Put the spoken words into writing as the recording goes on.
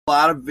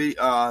I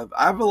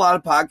have a lot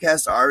of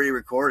podcasts already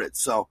recorded.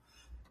 So,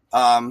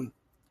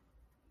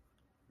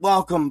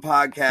 welcome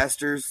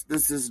podcasters.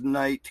 This is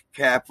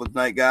Nightcap with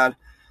Night God.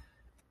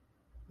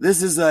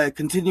 This is a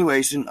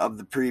continuation of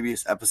the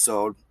previous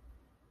episode.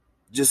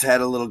 Just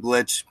had a little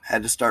glitch.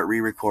 Had to start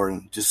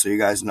re-recording, just so you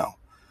guys know.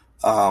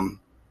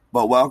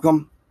 But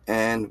welcome,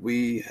 and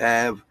we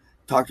have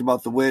talked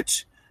about the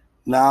witch.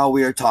 Now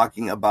we are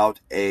talking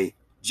about a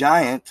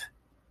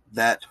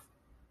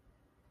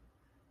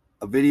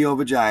video of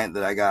a giant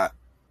that I got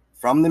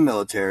from the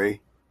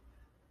military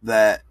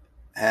that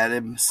had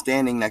him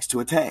standing next to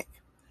a tank.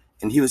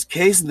 And he was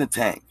casing the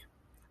tank,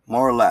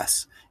 more or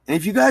less. And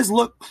if you guys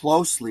look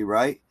closely,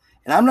 right,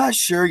 and I'm not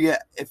sure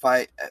yet if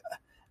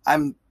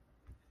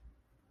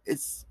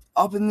it's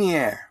up in the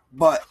air,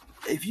 but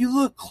if you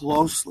look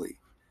closely,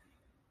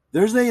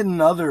 there's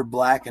another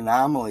black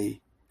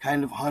anomaly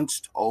kind of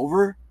hunched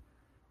over,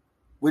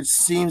 which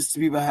seems to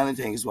be behind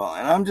the tank as well.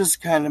 And I'm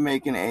just kind of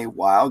making a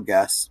wild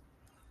guess.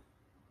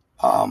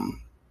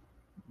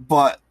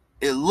 But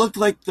it looked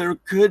like there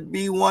could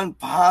be one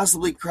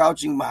possibly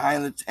crouching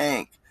behind the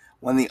tank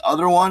when the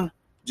other one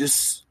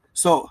just...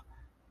 So,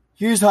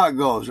 here's how it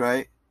goes,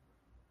 right?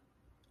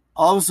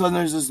 All of a sudden,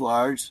 there's this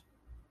large...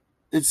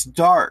 It's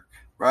dark,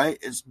 right?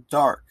 It's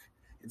dark.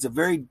 It's a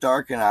very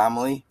dark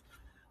anomaly.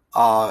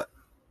 Now,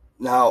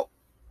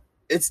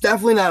 it's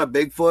definitely not a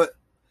Bigfoot.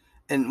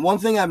 And one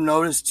thing I've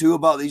noticed, too,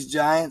 about these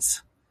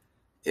giants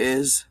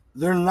is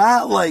they're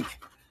not, like,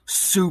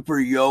 super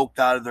yoked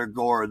out of their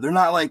gourd. They're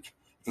not, like,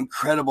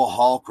 Incredible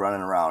Hulk running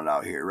around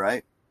out here,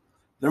 right?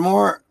 They're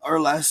more or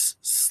less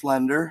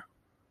slender,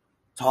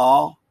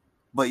 tall,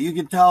 but you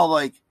can tell,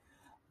 like,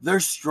 they're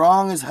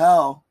strong as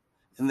hell,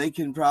 and they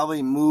can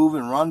probably move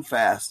and run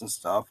fast and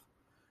stuff.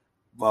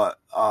 But,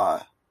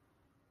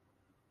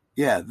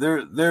 yeah,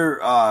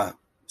 they're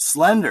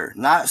slender,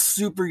 not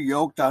super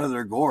yoked out of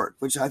their gourd,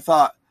 which I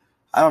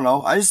don't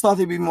know, I just thought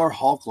they'd be more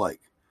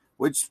Hulk-like,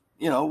 which,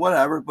 you know,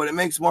 whatever, but it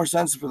makes more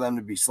sense for them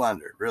to be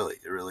slender, really,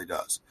 it really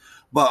does.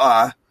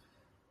 But,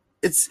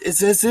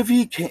 it's as if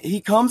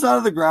he comes out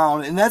of the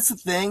ground, and that's the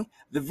thing,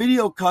 the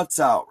video cuts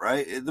out,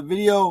 right? The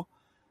video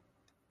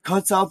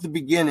cuts out the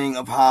beginning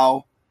of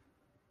how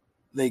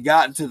they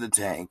got to the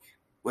tank,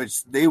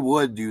 which they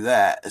would do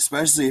that,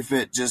 especially if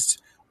it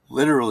just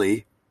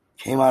literally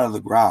came out of the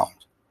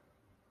ground.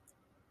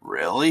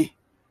 Really?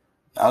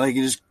 Now they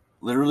can just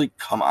literally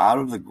come out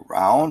of the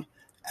ground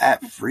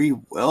at free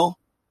will?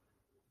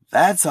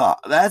 That's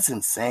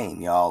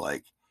insane, y'all.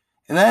 Like,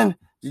 and then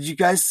did you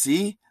guys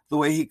see the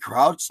way he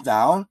crouched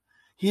down?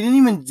 He didn't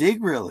even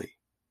dig, really.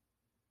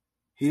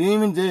 He didn't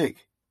even dig.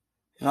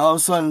 And all of a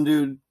sudden,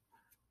 dude,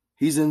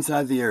 he's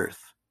inside the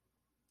earth.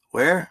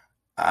 Where?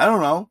 I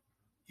don't know.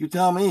 You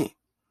tell me.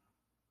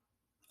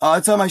 Oh,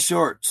 it's on my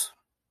shorts.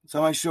 It's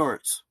on my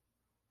shorts.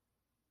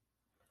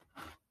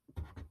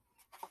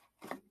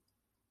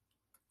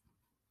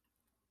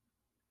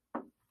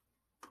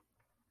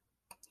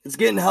 It's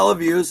getting hella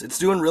views. It's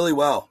doing really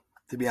well,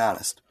 to be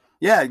honest.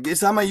 Yeah,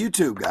 it's on my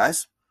YouTube,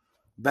 guys.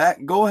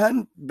 Go ahead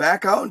and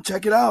back out and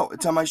check it out.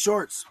 It's on my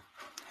shorts.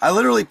 I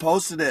literally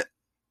posted it,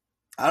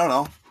 I don't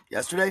know,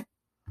 yesterday.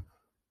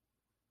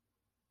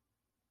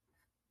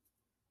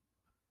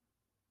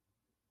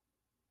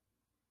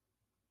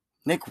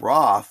 Nick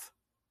Roth.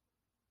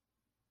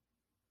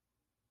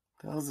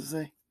 What the hell does it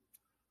say?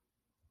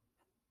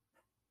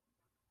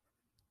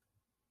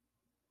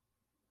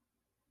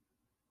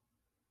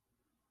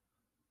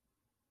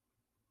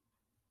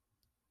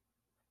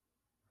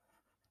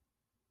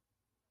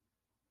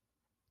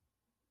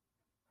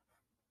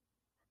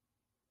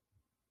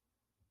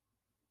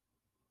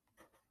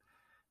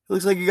 It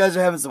looks like you guys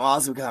are having some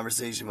awesome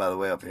conversation, by the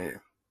way, up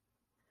here.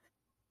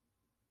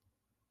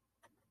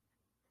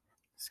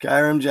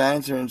 Skyrim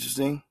giants are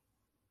interesting.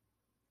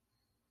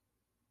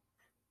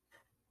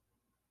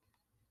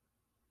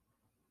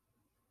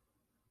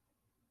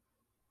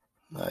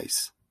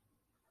 Nice.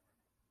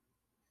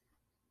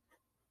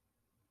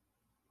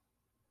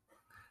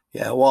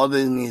 Yeah, Walt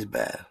Disney is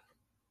bad.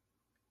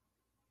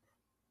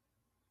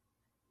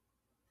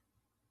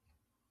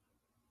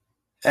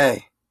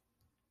 Hey,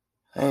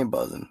 I ain't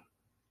buzzing.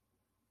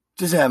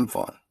 Just having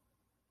fun.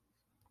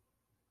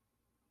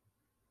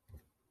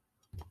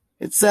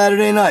 It's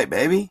Saturday night,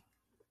 baby.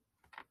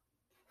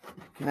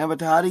 Can I have a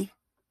toddy?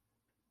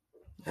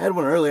 I had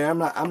one earlier. I'm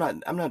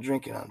not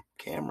drinking on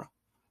camera.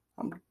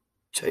 I'm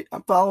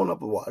following up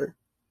with water.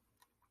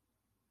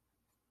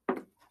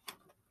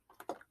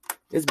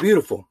 It's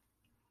beautiful.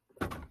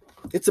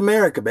 It's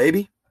America,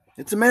 baby.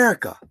 It's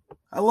America.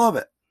 I love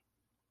it.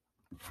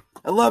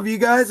 I love you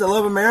guys. I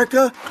love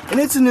America. And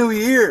it's a new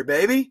year,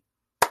 baby.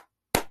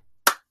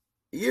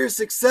 A year of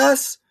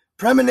success,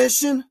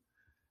 premonition,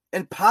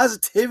 and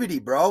positivity,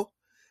 bro.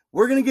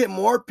 We're going to get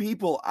more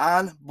people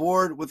on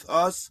board with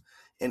us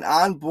and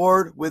on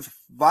board with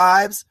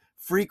vibes,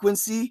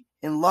 frequency,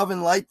 and love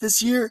and light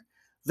this year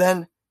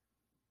than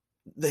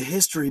the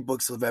history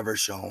books have ever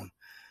shown.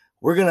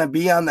 We're going to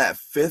be on that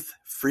fifth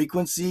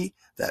frequency,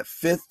 that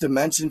fifth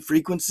dimension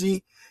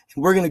frequency,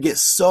 and we're going to get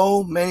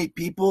so many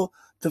people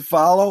to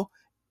follow,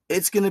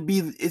 it's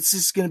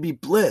just going to be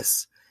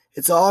bliss.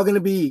 It's all going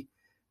to be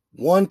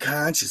one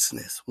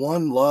consciousness,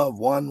 one love,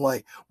 one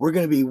light. We're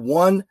going to be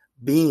one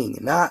being,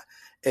 not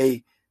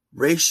a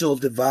racial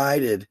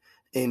divided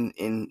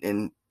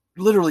in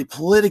literally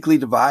politically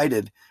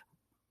divided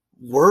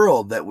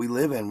world that we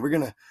live in. We're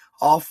going to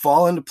all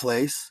fall into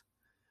place.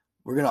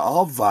 We're going to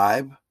all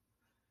vibe.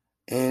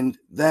 And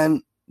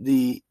then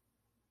the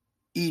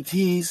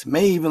ETs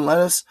may even let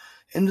us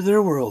into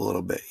their world a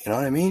little bit. You know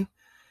what I mean?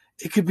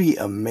 It could be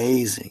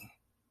amazing.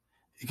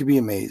 It could be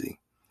amazing.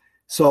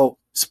 So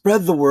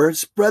spread the word,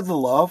 spread the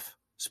love,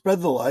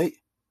 spread the light.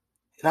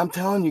 And I'm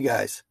telling you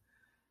guys,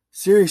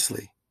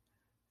 seriously,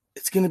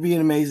 it's going to be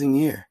an amazing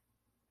year.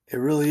 It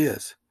really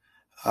is.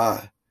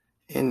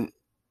 And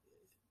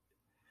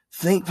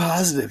think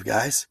positive,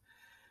 guys.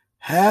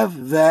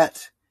 Have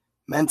that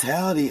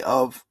mentality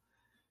of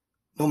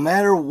no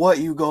matter what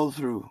you go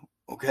through,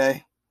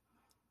 okay?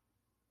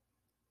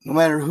 No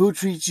matter who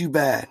treats you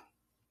bad,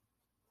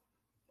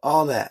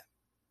 all that,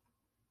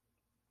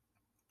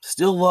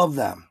 still love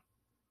them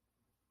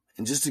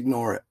and just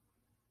ignore it.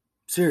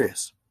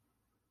 Serious.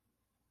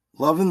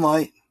 Love and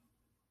light.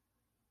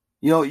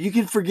 You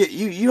can forget.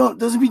 You don't,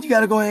 doesn't mean you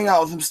got to go hang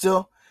out with them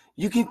still.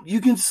 You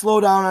can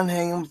slow down on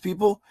hanging with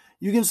people.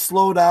 You can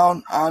slow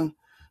down on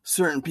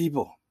certain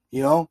people,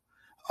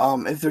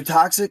 if they're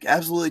toxic,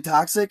 absolutely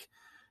toxic,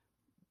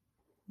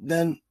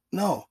 then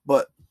no.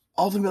 But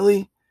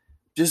ultimately,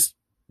 just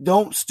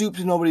don't stoop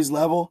to nobody's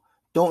level.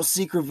 Don't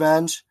seek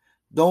revenge.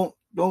 Don't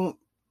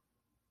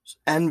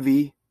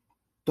envy.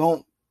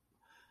 Don't,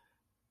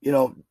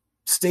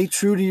 stay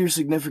true to your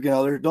significant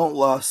other. Don't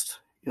lust,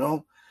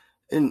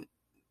 and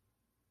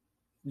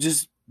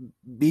just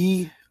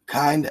be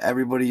kind to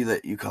everybody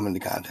that you come into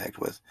contact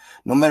with.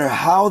 No matter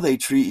how they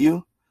treat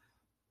you,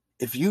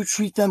 if you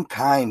treat them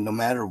kind, no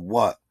matter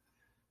what,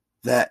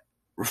 that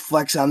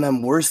reflects on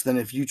them worse than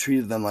if you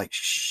treated them like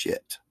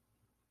shit.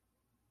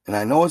 And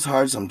I know it's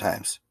hard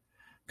sometimes,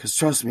 because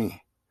trust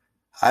me,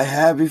 I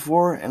have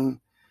before, and,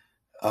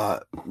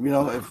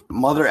 if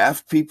mother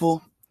F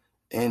people,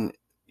 and,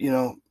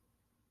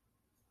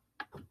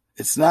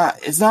 it's not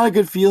a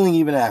good feeling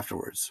even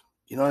afterwards.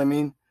 You know what I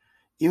mean?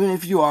 Even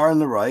if you are in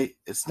the right,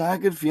 it's not a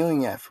good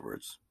feeling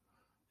afterwards.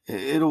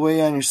 It'll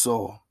weigh on your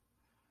soul.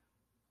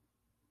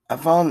 I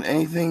found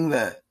anything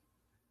that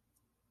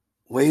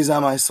weighs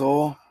on my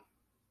soul,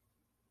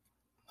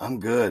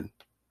 I'm good.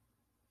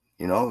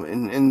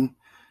 And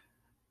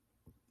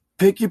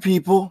pick your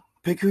people,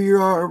 pick who you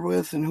are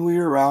with and who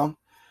you're around.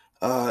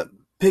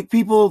 Pick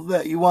people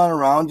that you want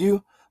around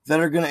you that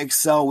are going to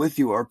excel with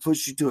you or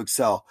push you to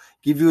excel,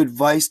 give you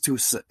advice to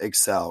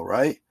excel,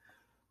 right?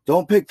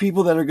 Don't pick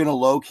people that are going to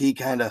low-key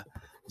kind of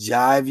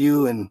jive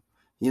you and,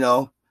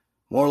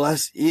 more or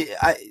less.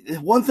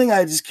 One thing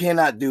I just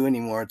cannot do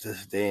anymore at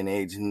this day and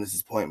age, and this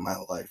is point in my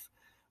life,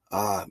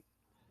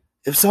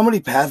 if somebody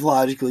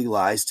pathologically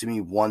lies to me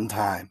one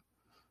time,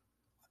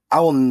 I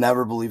will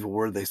never believe a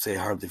word they say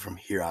hardly from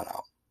here on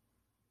out.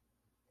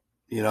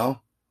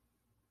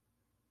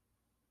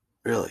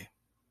 Really.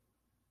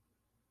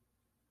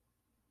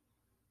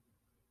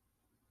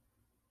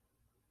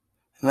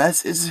 And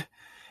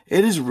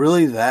it is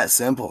really that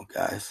simple,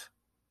 guys.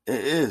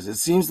 It is. It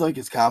seems like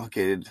it's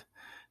complicated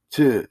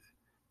to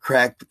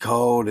crack the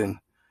code and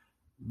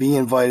be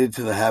invited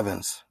to the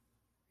heavens,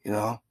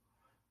 And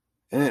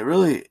it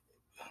really,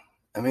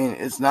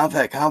 it's not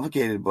that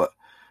complicated, but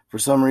for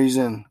some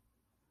reason,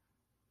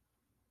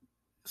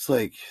 it's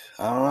like,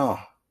 I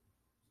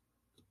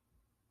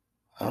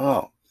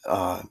don't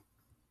know.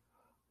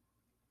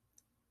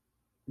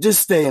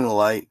 Just stay in the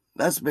light.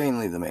 That's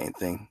mainly the main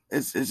thing.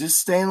 It's just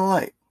stay in the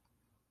light.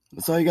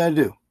 That's all you got to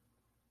do.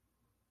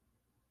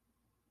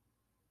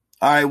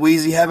 All right,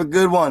 Wheezy, have a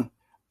good one.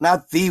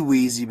 Not the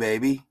Wheezy,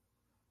 baby.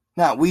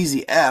 Not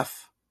Wheezy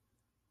F.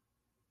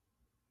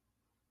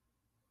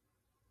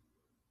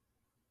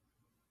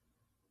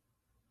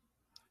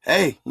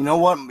 Hey, you know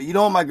what? You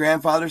know what my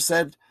grandfather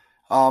said?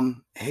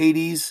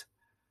 Hades,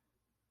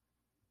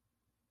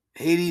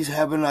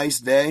 have a nice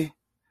day.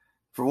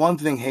 For one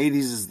thing,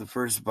 Hades is the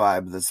first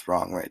vibe that's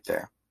wrong right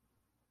there.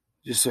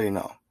 Just so you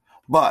know.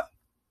 But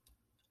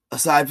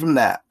aside from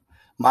that,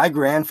 my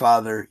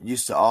grandfather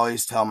used to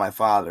always tell my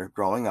father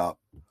growing up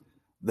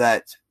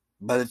that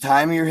by the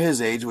time you're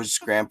his age,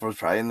 which grandpa was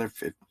probably in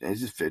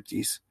his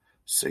 50s,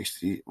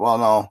 60s.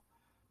 Well,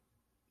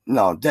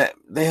 no,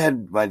 they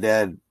had my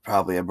dad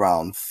probably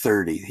around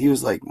 30. He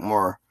was like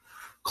more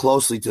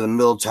closely to the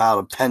middle child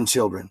of 10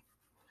 children.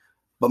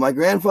 But my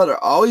grandfather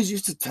always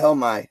used to tell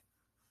my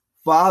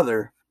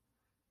father,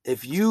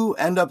 if you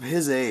end up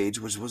his age,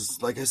 which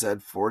was, like I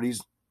said,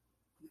 40s,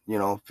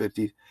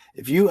 50s,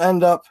 if you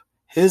end up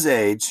his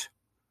age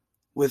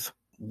with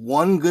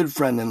one good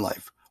friend in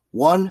life,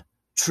 one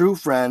true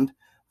friend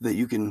that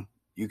you can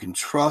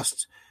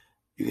trust,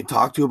 you can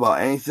talk to about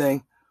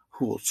anything,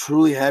 who will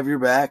truly have your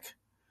back,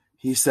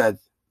 he said,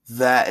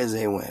 that is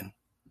a win.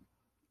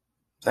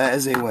 That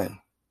is a win.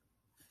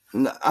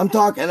 I'm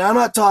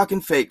not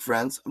talking fake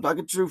friends. I'm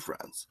talking true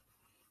friends.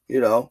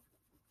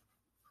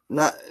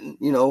 not,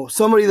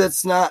 somebody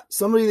that's not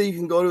somebody that you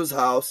can go to his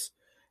house,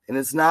 and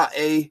it's not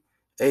a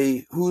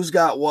who's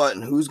got what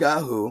and who's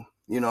got who.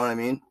 You know what I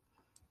mean?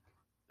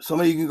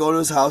 Somebody you can go to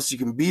his house, you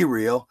can be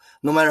real.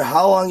 No matter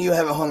how long you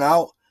haven't hung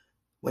out,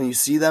 when you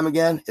see them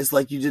again, it's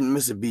like you didn't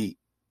miss a beat.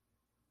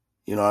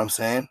 You know what I'm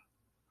saying?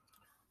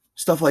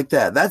 Stuff like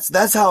that.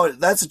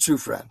 That's a true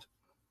friend,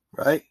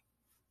 right?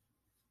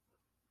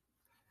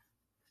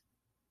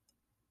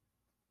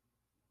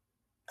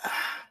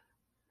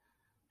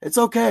 It's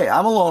okay.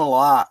 I'm alone a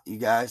lot, you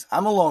guys.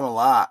 I'm alone a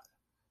lot.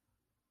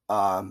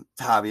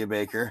 Tavia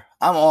Baker.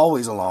 I'm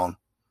always alone.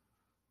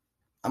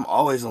 I'm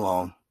always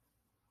alone.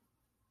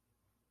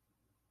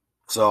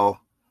 So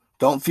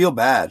don't feel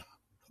bad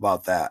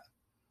about that.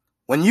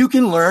 When you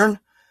can learn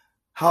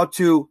how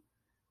to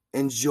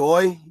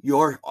enjoy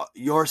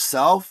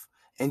yourself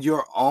and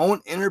your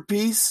own inner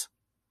peace,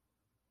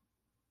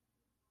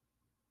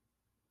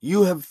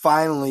 you have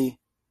finally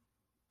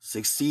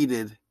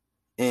succeeded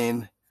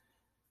in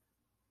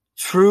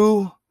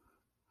true,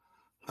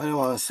 I don't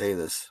want to say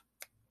this.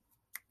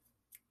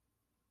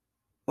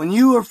 When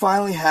you are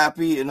finally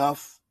happy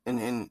enough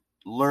and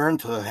learn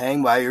to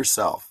hang by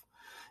yourself,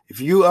 if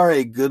you are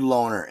a good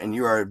loner and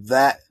you are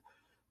that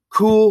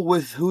cool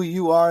with who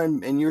you are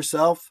and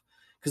yourself,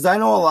 because I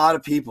know a lot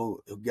of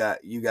people who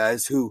got you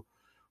guys who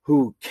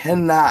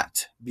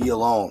cannot be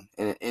alone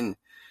and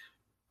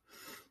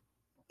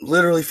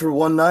literally for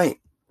one night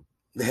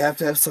they have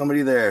to have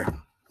somebody there,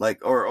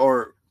 like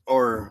or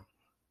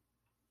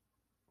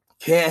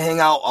can't hang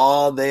out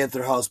all day at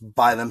their house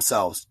by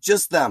themselves,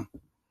 just them.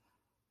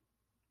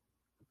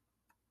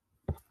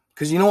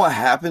 Because you know what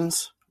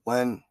happens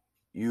when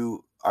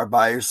you are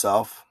by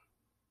yourself?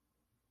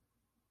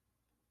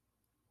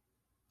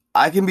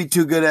 I can be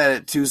too good at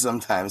it too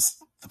sometimes,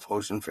 the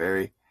potion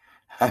fairy.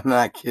 I'm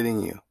not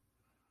kidding you.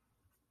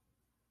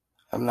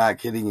 I'm not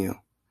kidding you.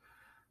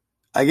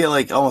 I get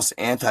like almost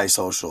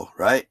antisocial,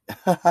 right?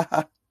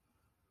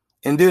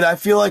 And dude, I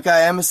feel like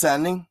I am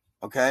ascending.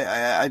 Okay,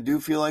 I do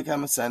feel like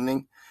I'm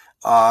ascending.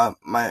 I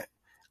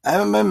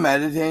haven't been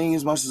meditating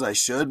as much as I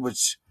should,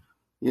 which,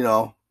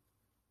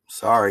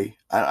 sorry.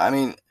 I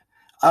mean,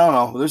 I don't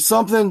know. There's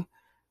something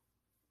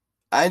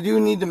I do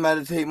need to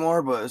meditate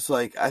more, but it's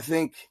like I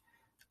think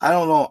I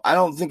don't know.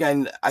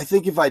 I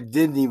think if I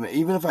didn't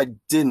even if I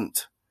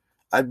didn't,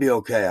 I'd be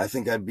okay. I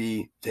think I'd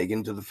be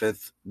taken to the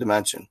fifth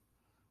dimension.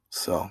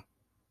 So,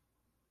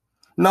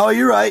 no,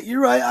 you're right.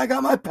 You're right. I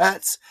got my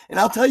pets, and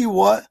I'll tell you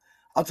what.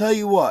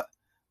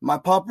 My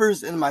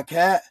puppers and my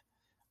cat.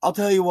 I'll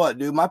tell you what,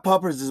 dude. My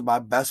puppers is my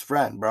best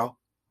friend, bro.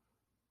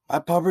 My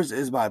puppers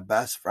is my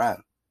best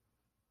friend.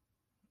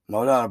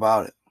 No doubt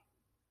about it.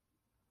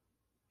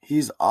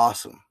 He's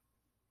awesome.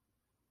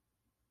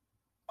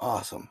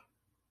 Awesome.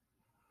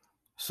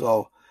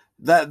 So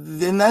that's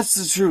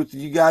the truth,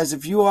 you guys.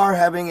 If you are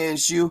having an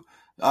issue,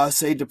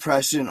 say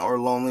depression or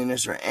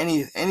loneliness or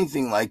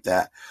anything like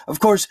that, of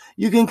course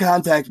you can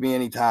contact me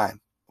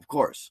anytime, of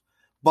course.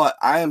 But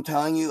I am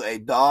telling you, a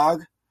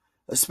dog,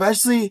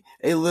 especially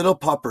a little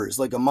puppers,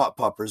 like a mutt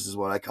puppers is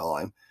what I call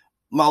him,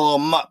 my little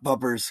mutt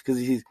puppers,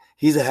 because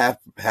he's a half.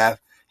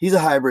 He's a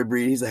hybrid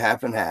breed. He's a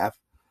half and half.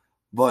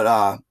 But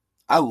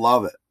I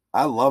love it.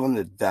 I love him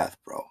to death,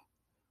 bro.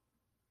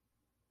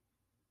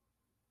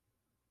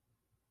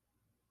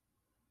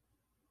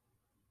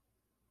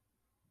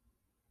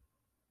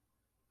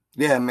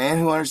 Yeah, a man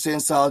who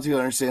understands solitude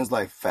understands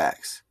life.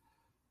 Facts.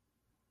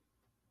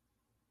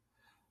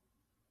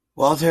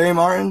 Well, Terry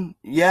Martin,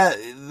 yeah,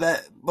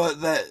 that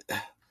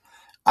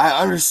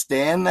I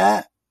understand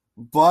that,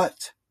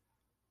 but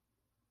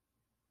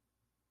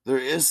there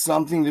is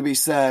something to be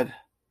said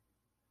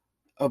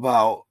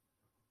about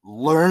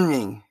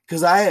learning.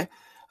 Because I've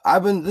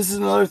been. This is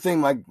another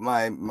thing.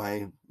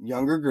 My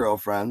younger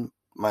girlfriend,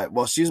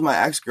 she's my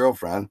ex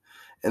girlfriend,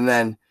 and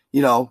then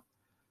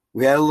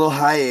we had a little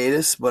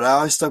hiatus, but I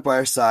always stuck by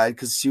her side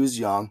because she was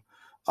young.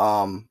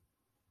 And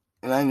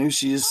I knew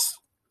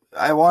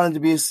I wanted to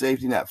be a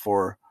safety net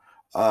for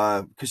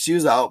her because she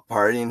was out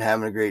partying,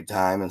 having a great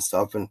time and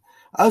stuff. And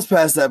I was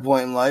past that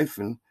point in life,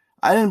 and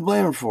I didn't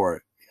blame her for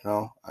it.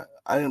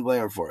 I didn't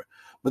blame her for it.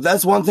 But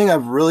that's one thing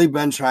I've really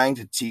been trying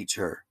to teach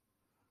her,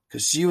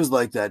 because she was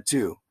like that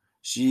too.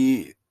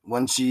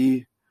 When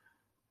she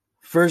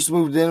first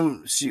moved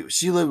in,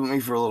 she lived with me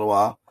for a little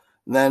while,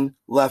 and then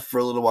left for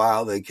a little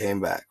while. They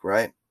came back,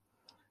 right?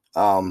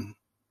 Um,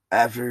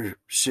 After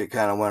shit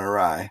kind of went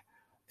awry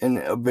in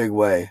a big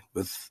way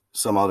with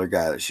some other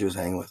guy that she was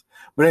hanging with.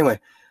 But anyway,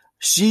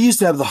 she used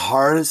to have the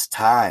hardest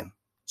time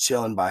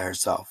chilling by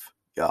herself,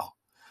 yo.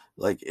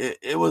 Like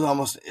it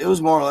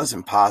was more or less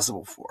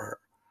impossible for her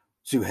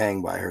to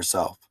hang by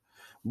herself.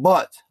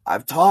 But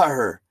I've taught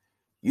her,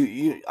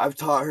 I've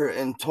taught her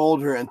and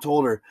told her and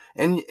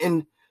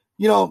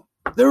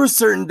there were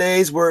certain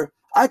days where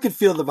I could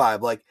feel the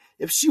vibe. Like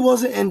if she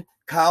wasn't in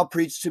Kyle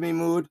preach to me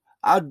mood,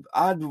 I'd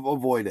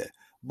avoid it.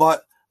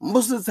 But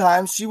most of the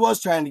time she was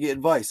trying to get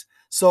advice.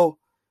 So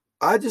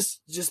I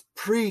just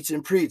preach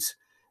and preach.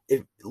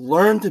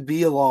 Learn to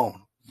be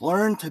alone.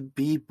 Learn to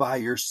be by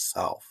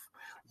yourself.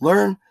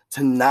 Learn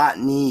to not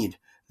need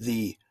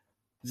the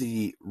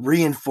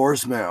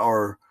reinforcement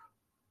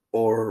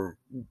or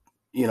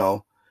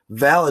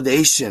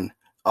validation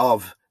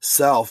of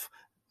self,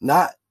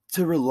 not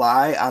to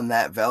rely on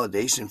that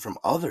validation from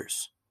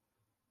others.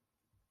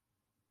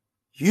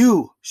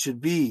 You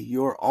should be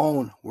your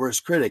own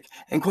worst critic.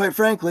 And quite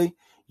frankly,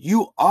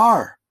 you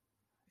are.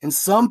 And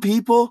some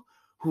people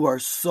who are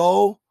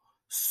so,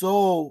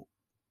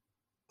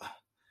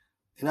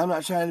 and I'm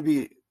not trying to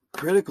be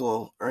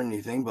critical or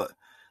anything, but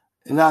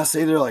and not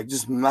say they're like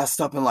just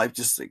messed up in life,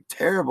 just like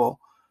terrible,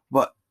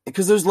 but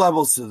because there's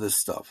levels to this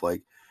stuff.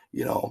 Like,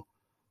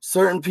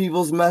 certain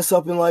people's mess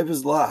up in life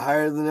is a lot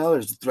higher than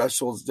others. The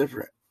threshold is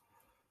different.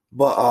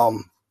 But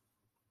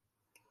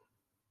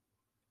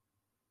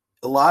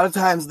a lot of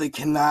times they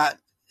cannot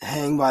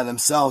hang by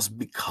themselves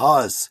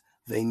because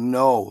they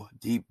know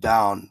deep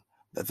down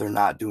that they're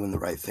not doing the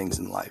right things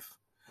in life.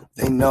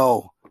 They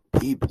know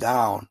deep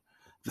down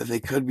that they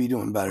could be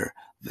doing better.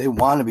 They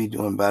want to be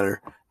doing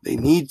better. They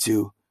need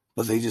to,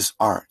 but they just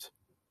aren't.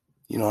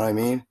 You know what I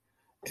mean?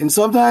 And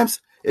sometimes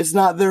it's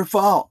not their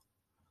fault.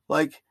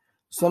 Like,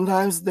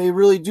 sometimes they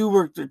really do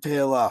work their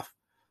tail off.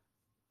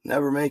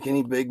 Never make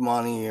any big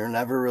money or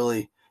never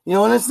really,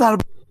 and it's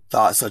not a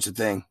thought such a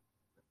thing.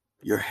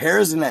 Your hair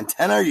is an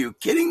antenna? Are you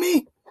kidding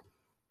me?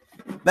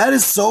 That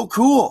is so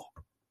cool.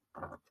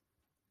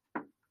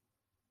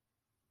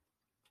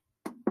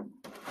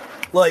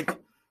 Like,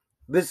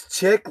 this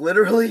chick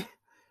literally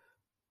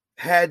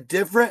had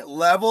different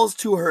levels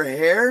to her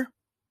hair.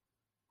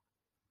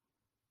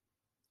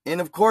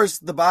 And of course,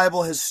 the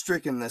Bible has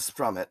stricken this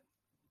from it.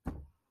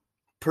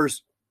 Per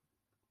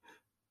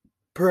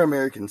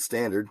American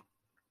standard.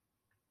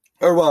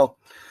 Or, well,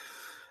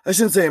 I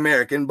shouldn't say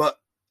American, but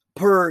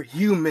per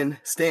human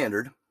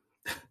standard.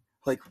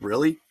 Like,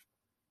 really?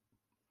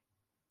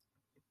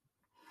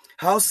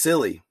 How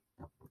silly.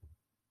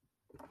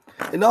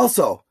 And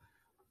also,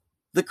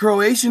 the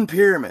Croatian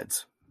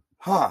pyramids.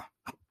 Huh.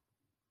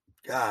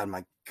 God,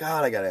 my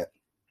God, I got it.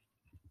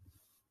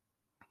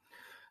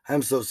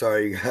 I'm so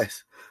sorry, you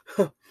guys.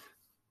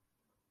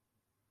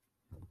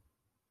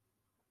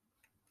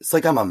 It's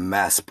like I'm a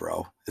mess,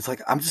 bro. It's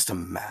like I'm just a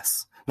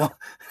mess. No,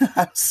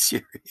 I'm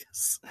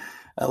serious.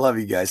 I love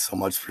you guys so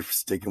much for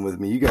sticking with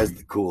me. You guys are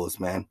the coolest,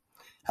 man.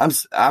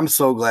 I'm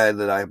so glad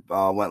that I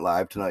went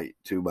live tonight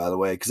too, by the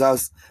way, because I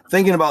was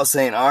thinking about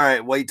saying, all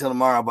right, wait till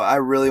tomorrow, but I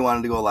really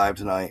wanted to go live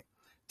tonight,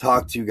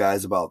 talk to you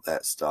guys about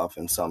that stuff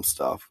and some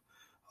stuff.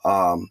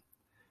 And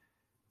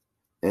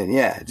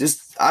yeah,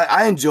 just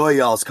I enjoy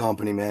y'all's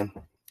company, man.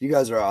 You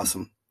guys are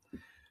awesome.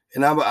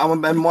 And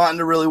I've been wanting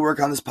to really work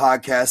on this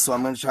podcast, so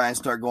I'm going to try and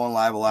start going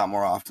live a lot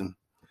more often.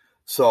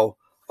 So,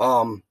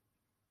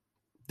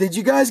 did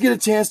you guys get a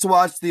chance to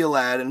watch the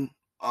Aladdin?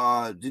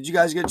 Did you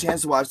guys get a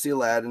chance to watch the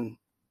Aladdin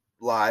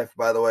live,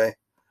 by the way?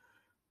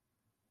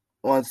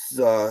 Hold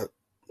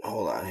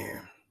on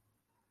here.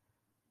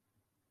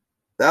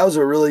 That was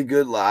a really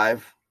good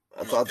live.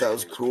 I thought that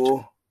was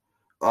cool.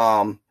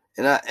 And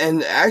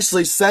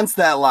actually since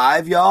that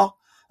live, y'all,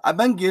 I've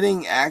been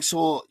getting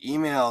actual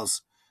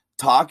emails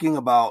talking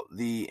about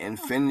the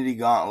Infinity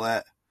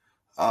Gauntlet.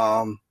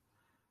 I've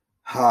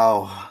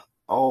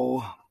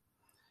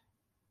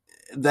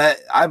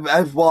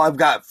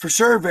got for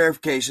sure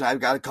verification. I've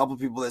got a couple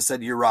people that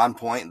said you're on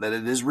point, that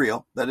it is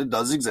real, that it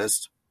does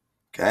exist.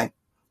 Okay.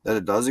 That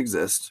it does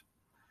exist.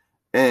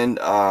 And,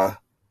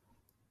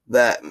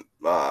 that,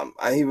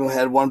 I even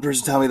had one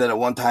person tell me that at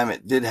one time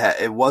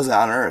it was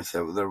on Earth.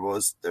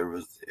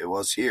 It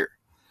was here.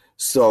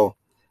 So,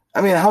 I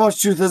mean, how much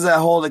truth does that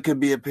hold? It could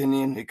be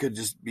opinion. It could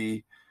just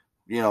be,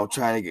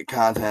 trying to get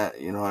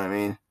content. You know what I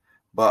mean?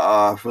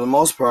 But for the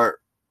most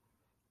part,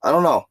 I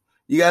don't know.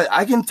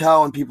 I can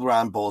tell when people are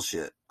on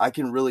bullshit. I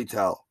can really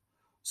tell.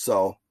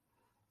 So,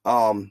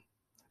 all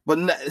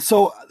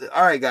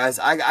right, guys,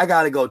 I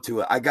gotta go to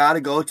it. I gotta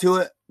go to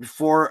it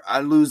before I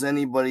lose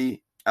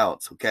anybody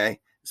else. Okay,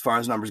 as far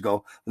as numbers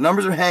go, the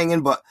numbers are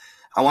hanging, but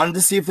I wanted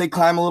to see if they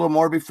climb a little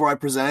more before I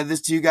presented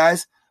this to you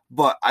guys.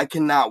 But I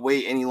cannot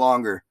wait any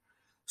longer.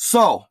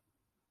 So,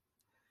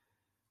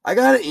 I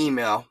got an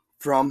email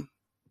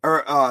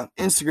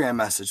Instagram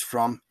message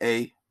from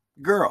a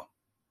girl.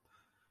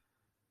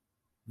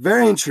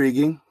 Very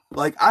intriguing.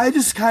 Like, I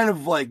just kind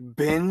of like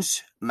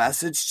binge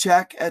message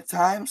check at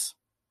times.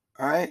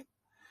 All right.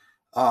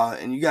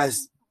 And you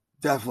guys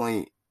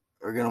definitely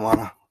are going to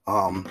want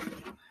to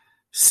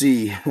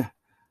see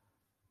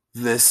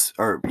this,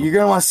 or you're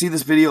going to want to see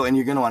this video and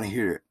you're going to want to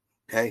hear it.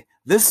 Okay.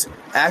 This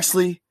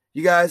actually,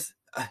 you guys,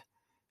 I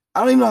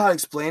don't even know how to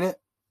explain it.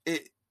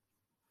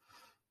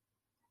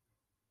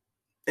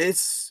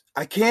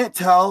 I can't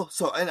tell.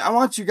 So, and I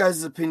want you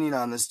guys' opinion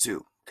on this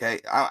too. Okay.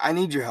 I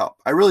need your help.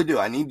 I really do.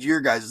 I need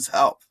your guys'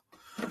 help.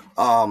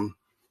 I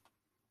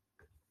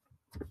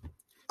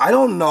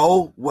don't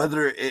know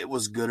whether it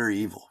was good or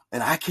evil,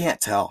 and I can't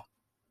tell,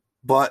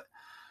 but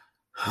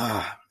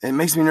it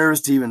makes me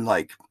nervous to even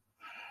like,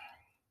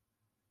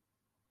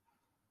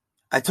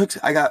 I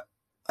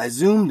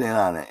zoomed in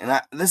on it,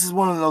 and this is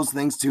one of those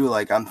things too,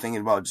 like I'm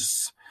thinking about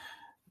just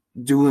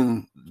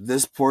doing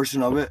this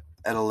portion of it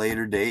at a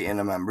later date in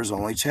a members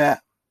only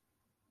chat.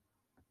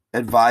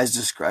 Advise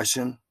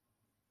discretion,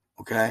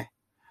 okay?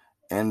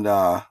 And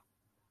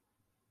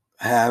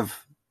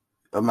have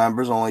a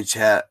members only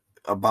chat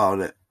about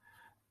it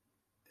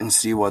and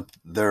see what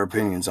their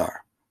opinions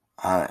are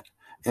on it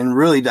and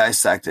really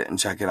dissect it and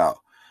check it out.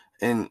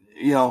 And,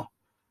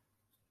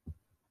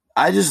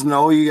 I just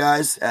know, you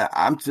guys,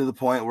 I'm to the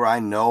point where I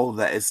know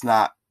that it's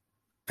not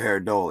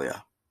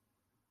pareidolia.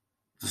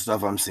 The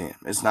stuff I'm seeing,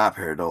 it's not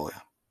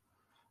pareidolia.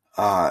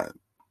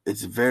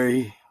 It's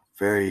very,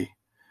 very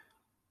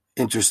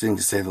interesting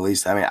to say the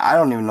least. I mean, I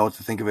don't even know what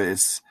to think of it.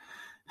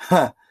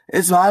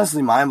 It's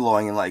honestly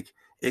mind-blowing, and like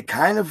it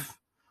kind of,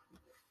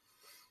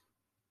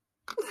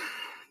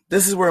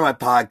 this is where my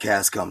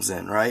podcast comes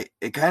in, right?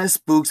 It kind of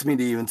spooks me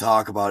to even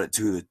talk about it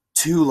to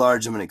too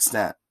large of an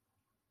extent.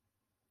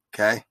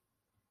 Okay?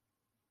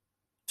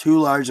 Too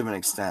large of an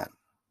extent.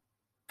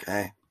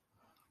 Okay?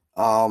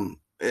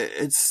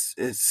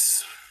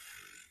 It's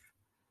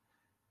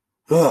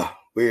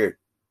weird.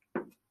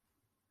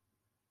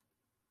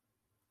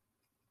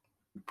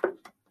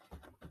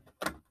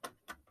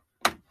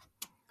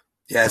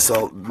 Yeah,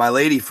 so my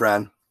lady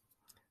friend,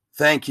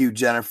 thank you,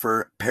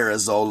 Jennifer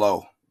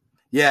Perizzolo.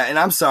 Yeah, and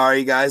I'm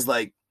sorry, guys,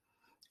 like,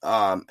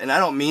 and I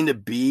don't mean to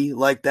be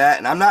like that,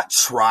 and I'm not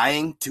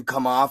trying to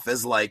come off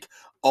as like,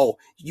 oh,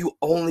 you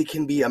only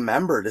can be a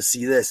member to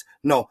see this.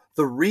 No,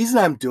 the reason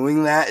I'm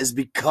doing that is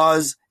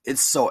because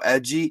it's so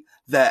edgy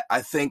that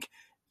I think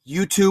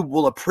YouTube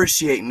will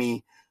appreciate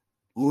me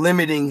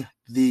limiting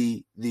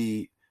the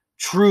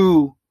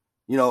true,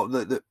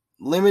 the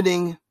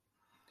limiting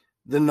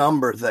the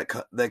number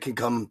that can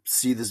come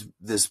see this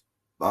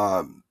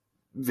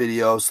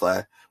video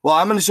slash. Well,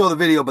 I'm going to show the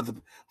video, but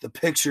the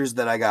pictures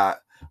that I got.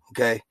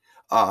 Okay,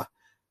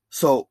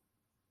 so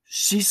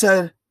she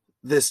said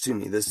this to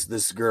me.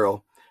 This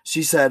girl.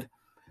 She said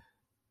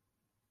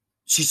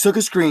she took a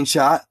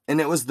screenshot and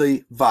it was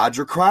the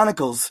Vajra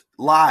Chronicles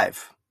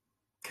live.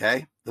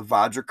 Okay, the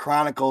Vajra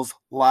Chronicles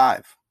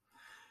live.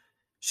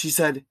 She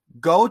said,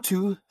 go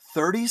to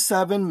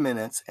 37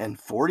 minutes and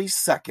 40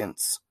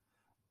 seconds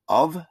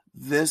of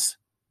this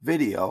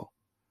video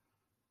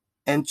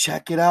and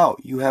check it out.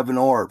 You have an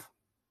orb.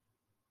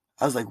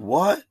 I was like,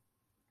 what?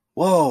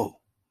 Whoa,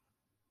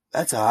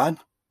 that's odd.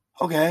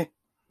 Okay,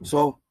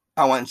 so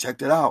I went and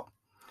checked it out.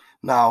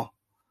 Now,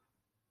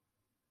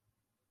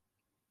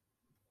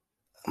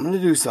 I'm going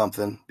to do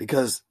something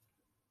because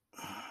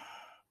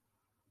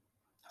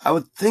I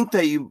would think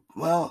that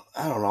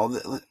I don't know.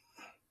 Let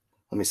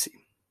me see.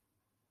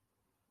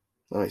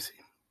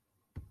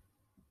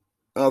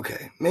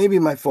 Okay, maybe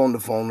my phone to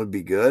phone would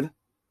be good.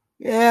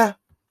 Yeah,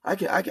 I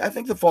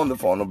think the phone to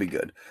phone will be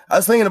good. I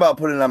was thinking about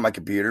putting it on my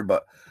computer,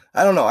 but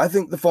I don't know. I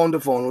think the phone to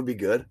phone would be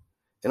good,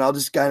 and I'll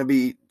just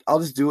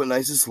do it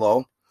nice and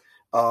slow.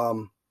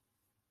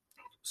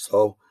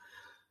 So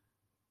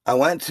I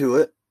went to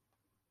it,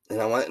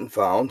 and I went and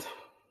found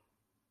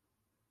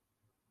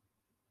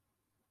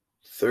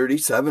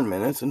 37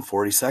 minutes and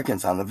 40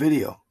 seconds on the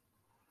video.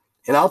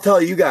 And I'll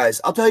tell you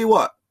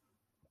what.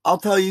 I'll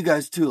tell you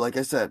guys too, like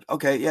I said.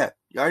 Okay, yeah,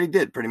 you already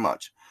did pretty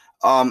much.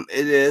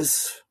 It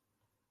is,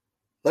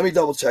 let me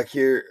double check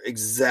here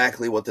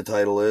exactly what the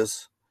title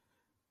is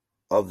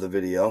of the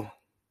video.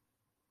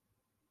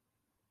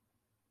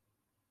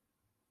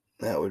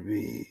 That would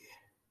be,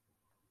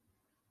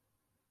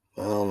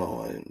 well,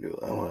 no, I didn't do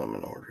it. I want them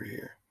in order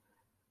here.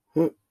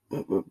 Boop,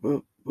 boop, boop,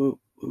 boop, boop,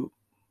 boop.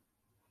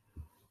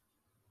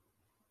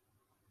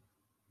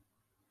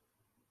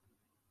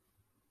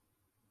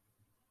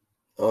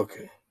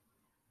 Okay.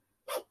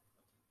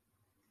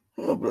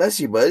 Oh, bless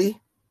you, buddy.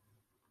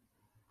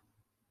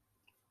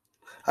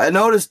 I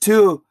noticed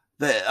too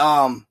that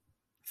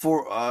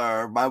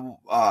for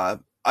my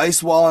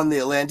Ice Wall and the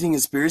Atlantean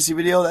Conspiracy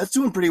video, that's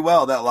doing pretty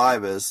well. That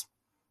live is,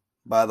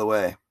 by the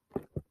way.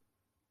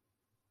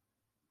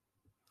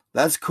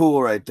 That's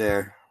cool right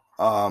there.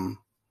 On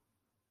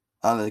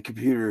the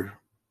computer,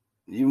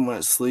 even when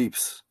it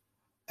sleeps,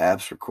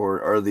 apps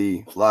record, or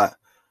the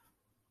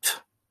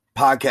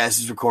podcast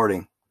is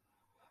recording.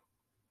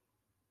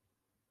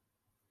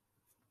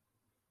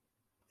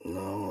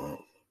 No.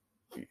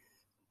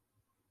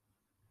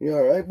 You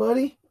all right,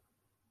 buddy?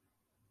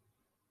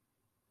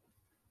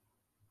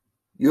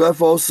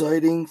 UFO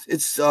sightings.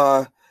 It's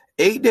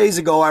 8 days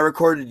ago I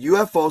recorded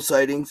UFO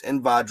sightings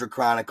and Vajra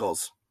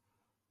Chronicles.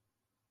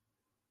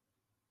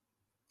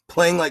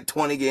 Playing like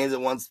 20 games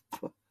at once.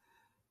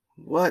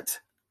 What?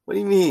 What do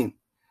you mean?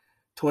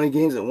 20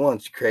 games at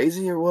once? You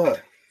crazy or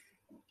what?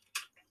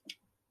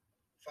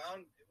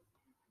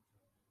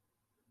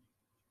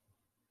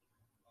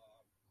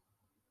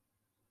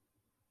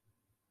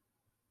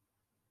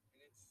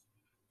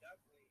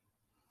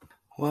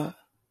 What?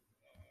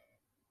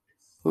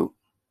 Who?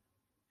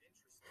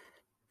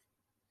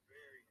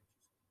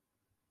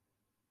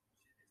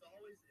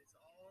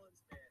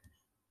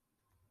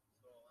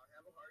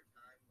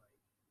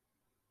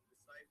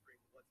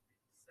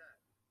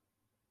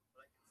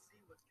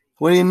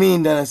 What do you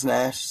mean, Dennis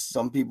Nash?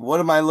 Some people.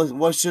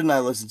 What shouldn't I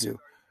listen to?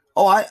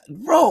 Oh,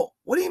 bro,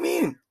 what do you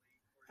mean?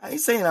 I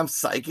ain't saying I'm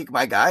psychic,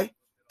 my guy.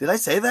 Did I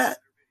say that?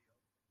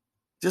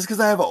 Just because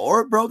I have an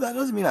orb, bro, that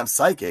doesn't mean I'm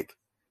psychic.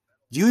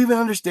 Do you even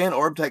understand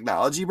orb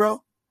technology,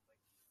 bro?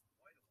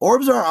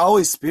 Orbs aren't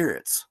always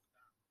spirits.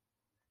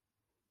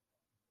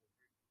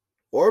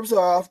 Orbs are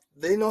off.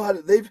 They know how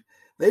to.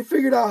 They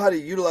figured out how to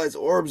utilize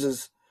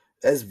orbs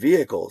as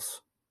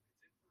vehicles.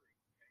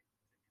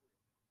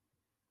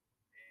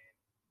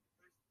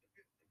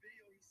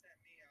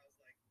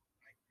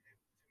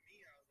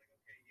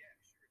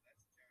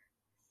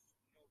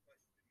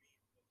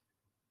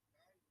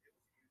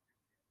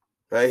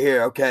 Right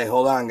here. Okay,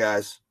 hold on,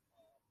 guys.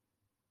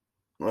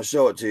 I'm gonna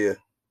show it to you.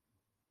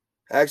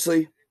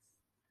 Actually,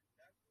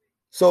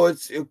 so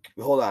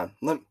hold on.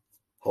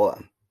 Hold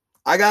on.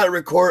 I got to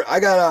record. I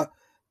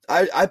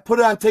put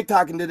it on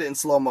TikTok and did it in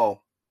slow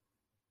mo.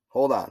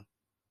 Hold on.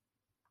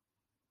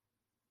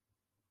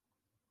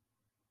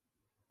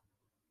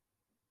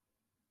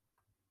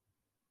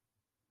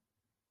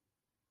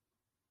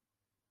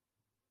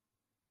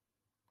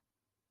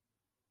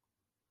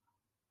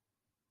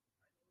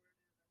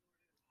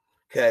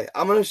 Okay,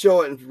 I'm gonna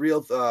show it in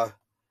real.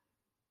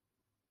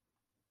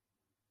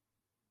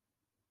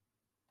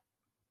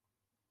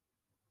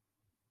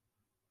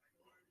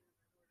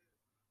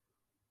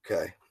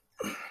 Okay.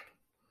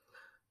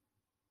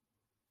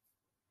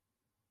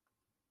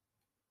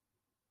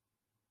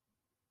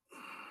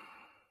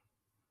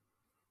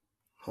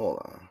 Hold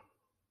on.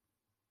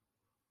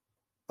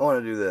 I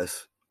want to do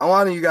this. I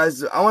want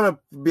to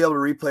be able to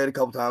replay it a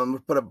couple times. I'm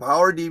gonna put a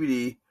power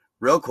DVD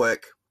real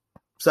quick.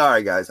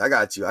 Sorry, guys. I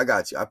got you.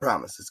 I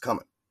promise. It's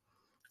coming.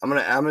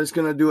 I'm just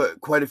gonna do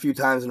it quite a few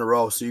times in a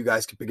row so you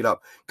guys can pick it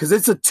up because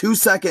it's a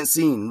 2-second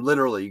scene,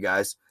 literally, you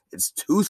guys. It's 2